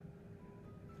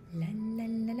La la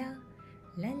la la,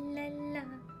 la la la,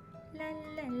 la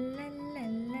la la la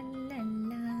la la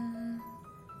la.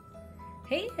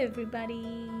 Hey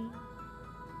everybody,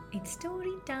 it's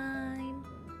story time.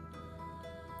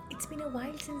 It's been a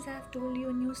while since I've told you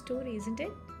a new story, isn't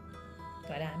it?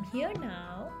 But I'm here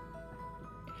now.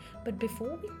 But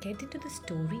before we get into the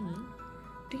story,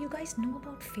 do you guys know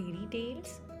about fairy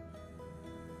tales?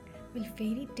 Well,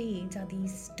 fairy tales are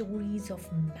these stories of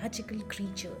magical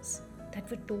creatures that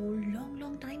were told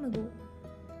long time ago.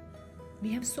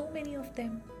 We have so many of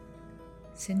them.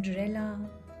 Cinderella,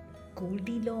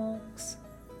 Goldilocks,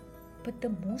 but the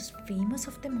most famous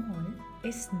of them all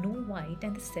is Snow White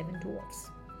and the Seven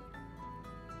Dwarfs.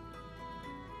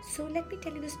 So let me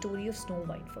tell you the story of Snow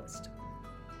White first.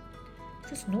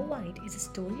 So Snow White is a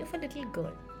story of a little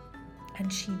girl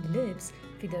and she lives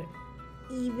with her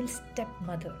evil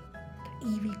stepmother, the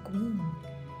evil queen.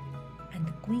 And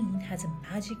the queen has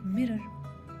a magic mirror.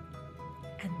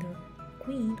 And the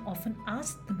queen often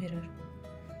asks the mirror,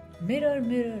 "Mirror,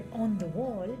 mirror on the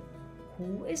wall,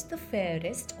 who is the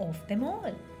fairest of them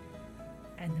all?"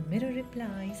 And the mirror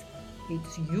replies,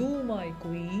 "It's you, my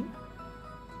queen."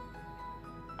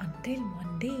 Until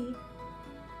one day,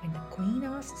 when the queen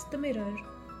asks the mirror,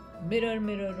 "Mirror,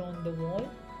 mirror on the wall,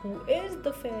 who is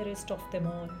the fairest of them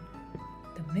all?"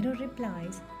 The mirror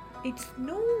replies, "It's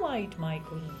Snow White, my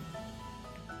queen."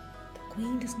 The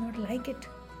queen does not like it.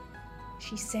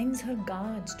 She sends her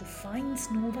guards to find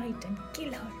Snow White and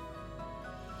kill her.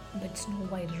 But Snow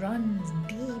White runs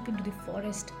deep into the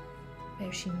forest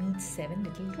where she meets seven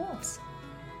little dwarfs.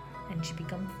 And she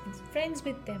becomes friends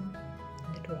with them.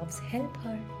 The dwarfs help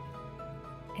her.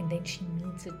 And then she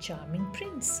meets a charming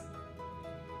prince.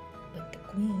 But the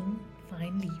queen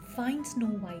finally finds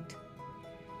Snow White.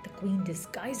 The queen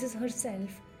disguises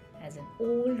herself as an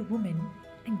old woman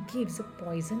and gives a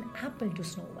poison apple to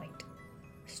Snow White.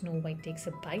 Snow White takes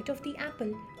a bite of the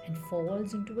apple and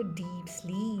falls into a deep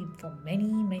sleep for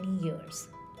many years.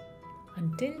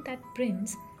 Until that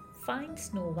prince finds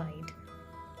Snow White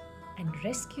and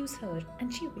rescues her,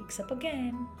 and she wakes up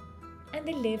again. And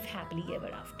they live happily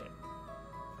ever after.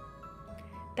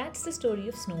 That's the story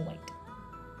of Snow White.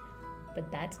 But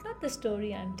that's not the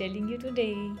story I'm telling you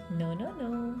today.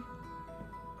 No.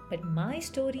 But my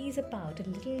story is about a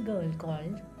little girl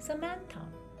called Samantha.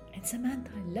 And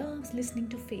Samantha loves listening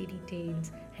to fairy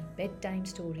tales and bedtime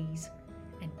stories.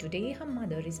 And today her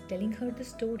mother is telling her the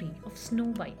story of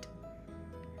Snow White.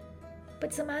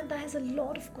 But Samantha has a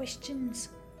lot of questions.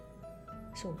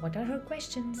 So, what are her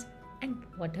questions? And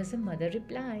what does her mother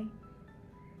reply?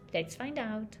 Let's find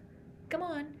out. Come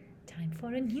on, time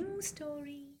for a new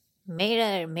story.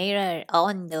 Mirror, mirror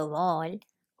on the wall,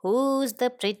 who's the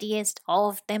prettiest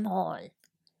of them all?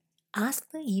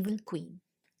 Asked the evil queen.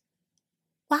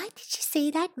 Why did she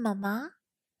say that, Mamma?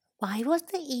 Why was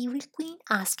the evil queen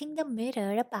asking the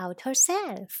mirror about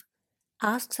herself?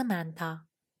 Asked Samantha.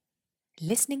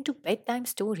 Listening to bedtime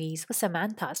stories was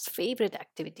Samantha's favorite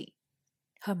activity.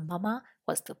 Her mama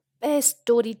was the best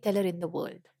storyteller in the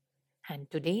world,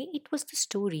 and today it was the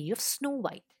story of Snow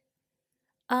White.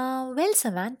 Well,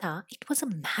 Samantha, it was a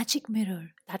magic mirror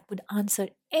that would answer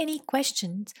any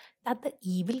questions that the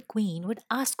evil queen would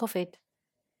ask of it.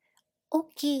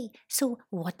 Okay, so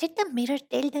what did the mirror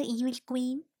tell the evil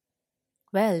queen?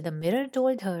 Well, the mirror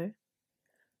told her,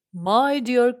 "My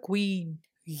dear queen,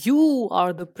 you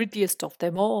are the prettiest of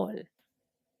them all."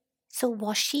 So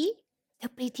was she the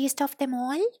prettiest of them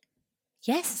all?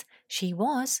 Yes, she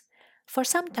was. For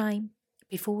some time,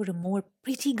 before a more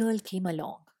pretty girl came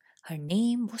along. Her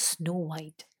name was Snow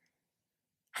White.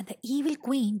 And the evil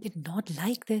queen did not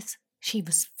like this. She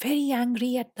was very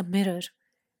angry at the mirror.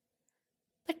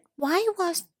 But why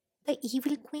was the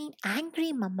evil queen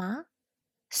angry, Mamma?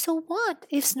 So what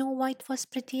if Snow White was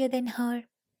prettier than her?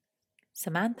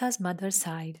 Samantha's mother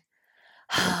sighed.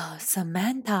 Ah,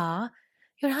 Samantha,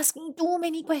 you're asking too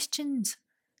many questions.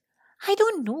 I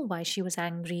don't know why she was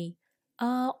angry.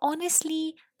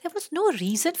 Honestly, there was no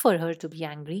reason for her to be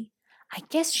angry. I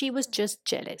guess she was just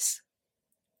jealous.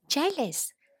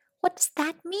 Jealous? What does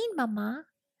that mean, Mama?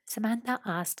 Samantha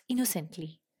asked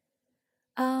innocently.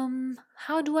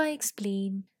 How do I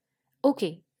explain?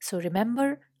 Okay, so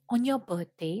remember on your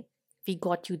birthday, we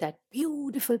got you that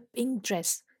beautiful pink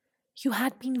dress. You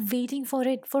had been waiting for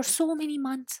it for so many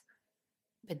months.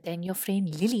 But then your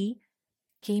friend Lily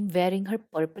came wearing her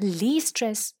purple lace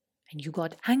dress and you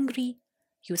got angry.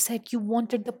 You said you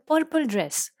wanted the purple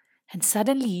dress and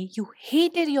suddenly you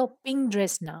hated your pink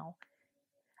dress now.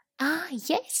 Ah,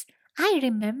 yes, I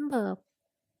remember.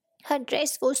 Her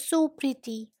dress was so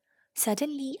pretty.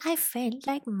 Suddenly, I felt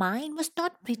like mine was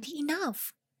not pretty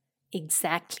enough.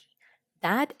 Exactly.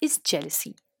 That is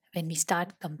jealousy. When we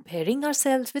start comparing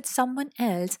ourselves with someone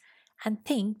else and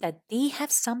think that they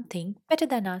have something better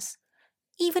than us,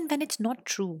 even when it's not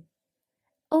true.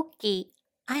 Okay,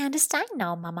 I understand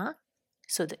now, Mama.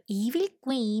 So the evil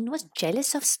queen was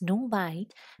jealous of Snow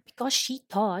White because she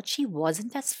thought she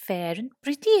wasn't as fair and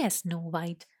pretty as Snow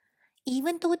White,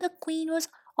 even though the queen was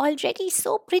already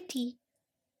so pretty.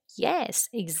 Yes,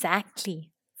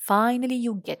 exactly. Finally,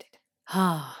 you get it.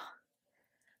 Ah,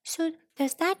 So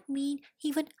does that mean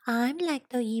even I'm like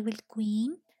the evil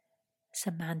queen?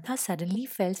 Samantha suddenly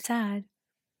felt sad.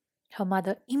 Her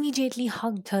mother immediately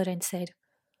hugged her and said,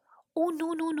 "Oh,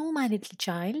 no, no, no, my little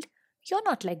child. You're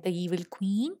not like the evil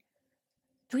queen.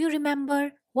 Do you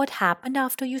remember what happened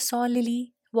after you saw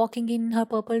Lily walking in her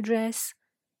purple dress?"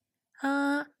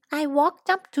 I walked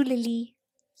up to Lily.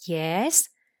 Yes.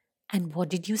 And what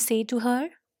did you say to her?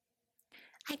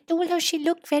 I told her she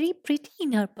looked very pretty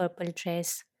in her purple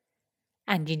dress.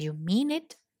 And did you mean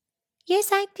it? Yes,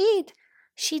 I did.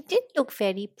 She did look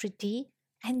very pretty,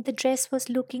 and the dress was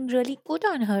looking really good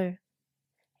on her.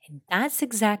 And that's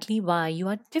exactly why you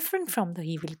are different from the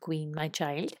evil queen, my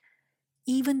child.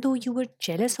 Even though you were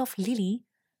jealous of Lily,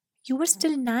 you were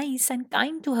still nice and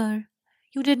kind to her.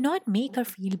 You did not make her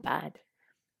feel bad.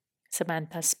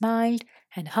 Samantha smiled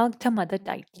and hugged her mother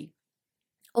tightly.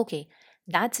 Okay,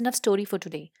 that's enough story for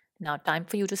today. Now, time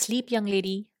for you to sleep, young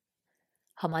lady.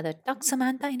 Her mother tucked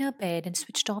Samantha in her bed and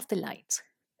switched off the lights.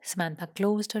 Samantha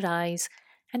closed her eyes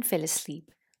and fell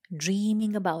asleep,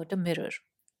 dreaming about a mirror.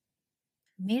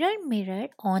 Mirror, mirror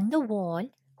on the wall,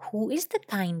 who is the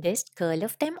kindest girl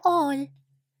of them all?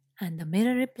 And the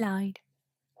mirror replied,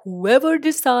 "Whoever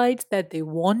decides that they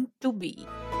want to be."